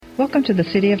Welcome to the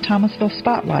City of Thomasville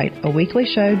Spotlight, a weekly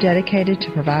show dedicated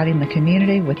to providing the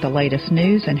community with the latest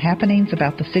news and happenings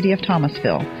about the City of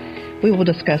Thomasville. We will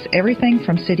discuss everything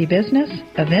from city business,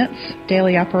 events,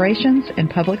 daily operations, and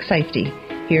public safety.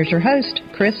 Here's your host,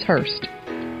 Chris Hurst.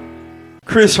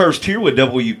 Chris Hurst here with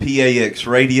WPAX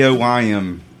Radio. I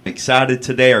am excited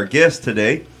today. Our guest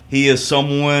today, he is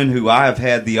someone who I have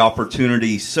had the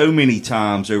opportunity so many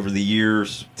times over the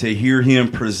years to hear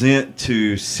him present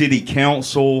to City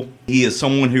Council. He is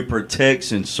someone who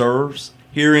protects and serves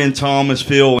here in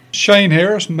Thomasville. Shane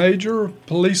Harris, Major,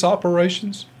 Police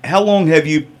Operations. How long have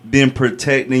you been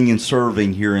protecting and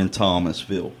serving here in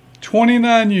Thomasville?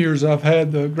 29 years I've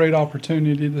had the great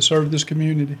opportunity to serve this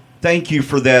community. Thank you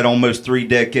for that almost 3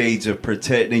 decades of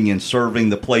protecting and serving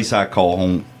the place I call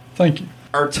home. Thank you.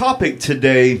 Our topic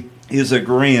today is a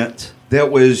grant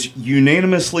that was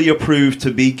unanimously approved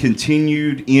to be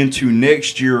continued into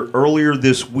next year earlier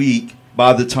this week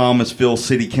by the Thomasville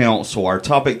City Council. Our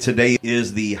topic today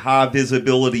is the High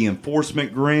Visibility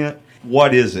Enforcement Grant.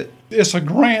 What is it? It's a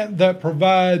grant that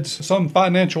provides some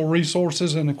financial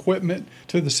resources and equipment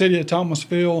to the City of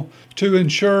Thomasville to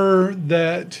ensure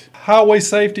that highway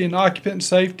safety and occupant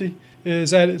safety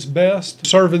is at its best.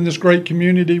 Serving this great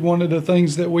community, one of the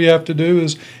things that we have to do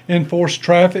is enforce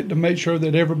traffic to make sure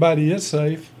that everybody is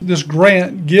safe. This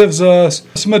grant gives us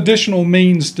some additional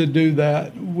means to do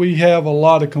that. We have a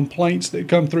lot of complaints that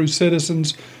come through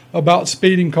citizens about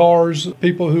speeding cars,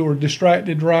 people who are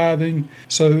distracted driving.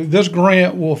 So this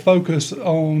grant will focus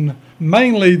on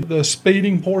mainly the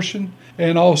speeding portion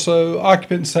and also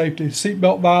occupant safety,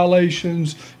 seatbelt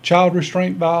violations, child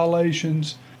restraint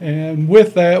violations. And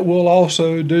with that, we'll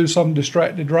also do some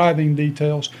distracted driving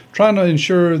details, trying to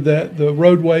ensure that the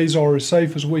roadways are as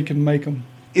safe as we can make them.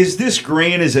 Is this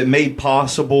grant, is it made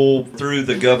possible through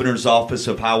the Governor's Office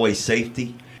of Highway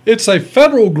Safety? It's a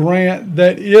federal grant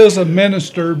that is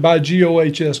administered by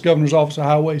GOHS, Governor's Office of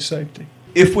Highway Safety.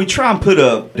 If we try and put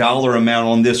a dollar amount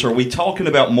on this, are we talking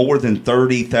about more than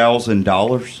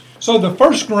 $30,000? So the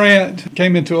first grant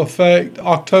came into effect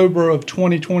October of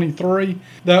 2023.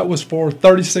 That was for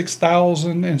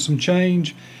 $36,000 and some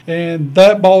change. And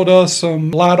that bought us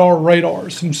some LiDAR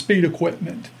radars, some speed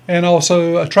equipment, and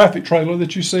also a traffic trailer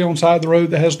that you see on the side of the road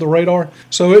that has the radar.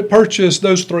 So it purchased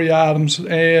those 3 items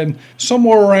and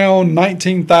somewhere around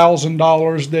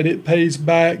 $19,000 that it pays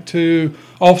back to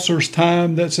officers'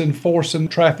 time that's enforcing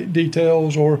traffic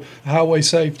details or highway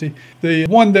safety. The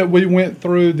one that we went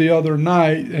through the other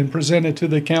night and presented to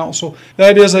the council,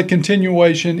 that is a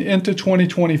continuation into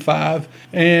 2025,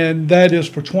 and that is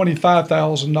for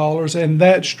 $25,000, and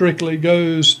that strictly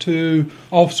goes to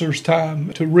officers'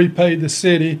 time to repay the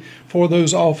city for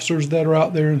those officers that are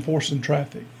out there enforcing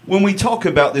traffic. When we talk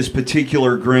about this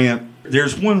particular grant,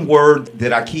 there's one word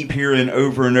that I keep hearing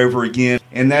over and over again,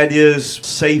 and that is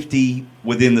safety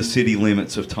within the city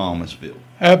limits of Thomasville.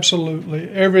 Absolutely.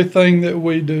 Everything that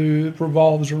we do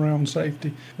revolves around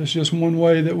safety. It's just one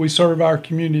way that we serve our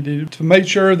community to make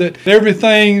sure that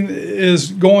everything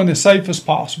is going as safe as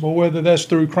possible, whether that's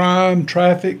through crime,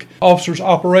 traffic, officers'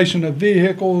 operation of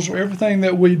vehicles. Everything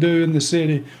that we do in the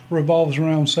city revolves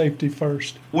around safety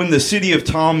first. When the city of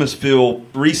Thomasville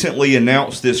recently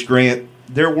announced this grant,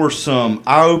 there were some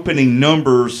eye-opening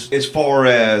numbers as far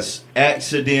as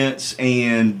accidents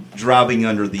and driving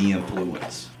under the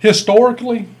influence.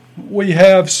 Historically, we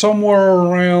have somewhere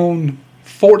around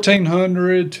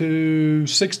 1,400 to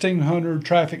 1,600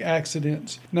 traffic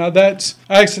accidents. Now that's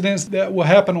accidents that will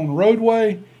happen on the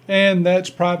roadway, and that's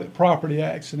private property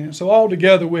accidents. So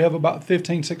altogether we have about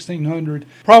 1,600.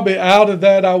 Probably out of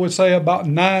that, I would say about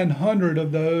 900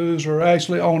 of those are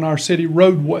actually on our city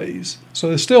roadways.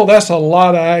 So still, that's a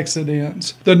lot of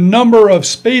accidents. The number of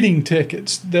speeding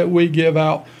tickets that we give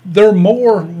out, there are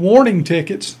more warning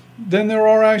tickets than there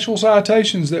are actual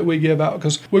citations that we give out,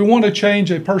 because we want to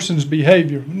change a person's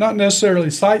behavior, not necessarily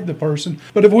cite the person,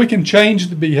 but if we can change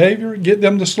the behavior, get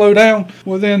them to slow down,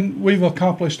 well then we've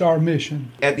accomplished our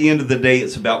mission. At the end of the day,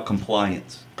 it's about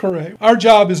compliance. Correct. Our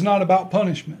job is not about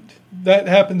punishment. That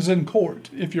happens in court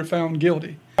if you're found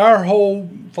guilty. Our whole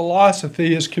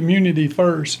philosophy is community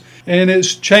first, and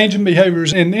it's changing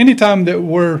behaviors. And anytime that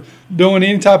we're doing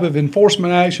any type of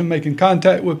enforcement action, making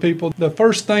contact with people, the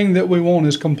first thing that we want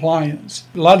is compliance.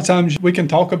 A lot of times we can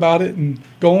talk about it and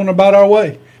go on about our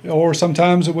way, or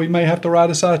sometimes we may have to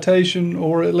write a citation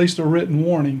or at least a written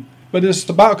warning. But it's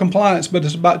about compliance, but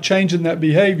it's about changing that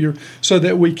behavior so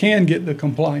that we can get the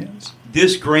compliance.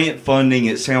 This grant funding,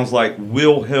 it sounds like,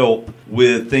 will help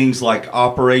with things like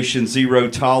Operation Zero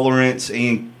Tolerance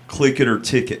and Click It or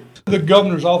Ticket. The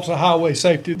Governor's Office of Highway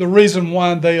Safety, the reason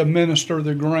why they administer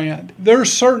the grant.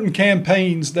 There's certain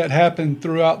campaigns that happen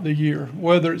throughout the year,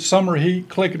 whether it's summer heat,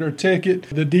 click it or ticket,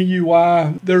 the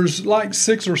DUI. There's like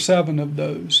 6 or 7 of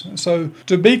those. So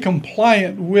to be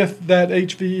compliant with that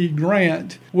HVE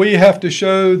grant, we have to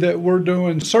show that we're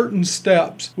doing certain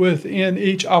steps within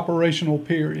each operational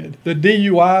period. The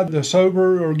DUI, the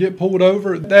sober or get pulled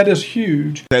over, that is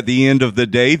huge. At the end of the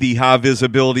day, the High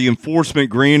Visibility Enforcement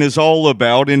Grant is all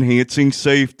about enhancing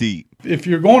safety. If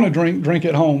you're going to drink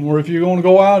at home, or if you're going to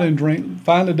go out and drink,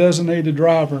 find a designated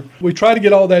driver. We try to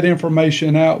get all that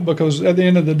information out because at the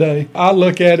end of the day, I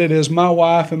look at it as my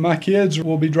wife and my kids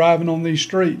will be driving on these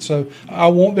streets. So I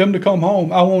want them to come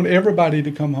home. I want everybody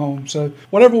to come home. So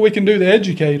whatever we can do to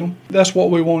educate them, that's what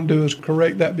we want to do, is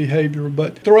correct that behavior.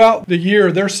 But throughout the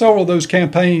year, there's several of those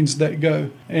campaigns that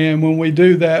go. And when we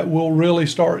do that, we'll really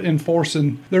start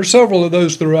enforcing. There's several of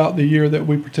those throughout the year that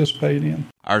we participate in.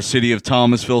 Our City of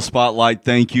Thomasville Spotlight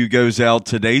thank you goes out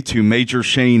today to Major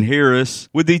Shane Harris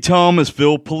with the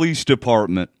Thomasville Police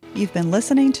Department. You've been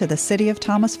listening to the City of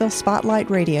Thomasville Spotlight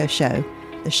radio show.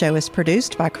 The show is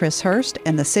produced by Chris Hurst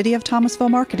and the City of Thomasville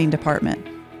Marketing Department.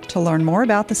 To learn more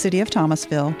about the City of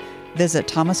Thomasville, visit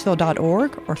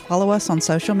thomasville.org or follow us on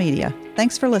social media.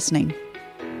 Thanks for listening.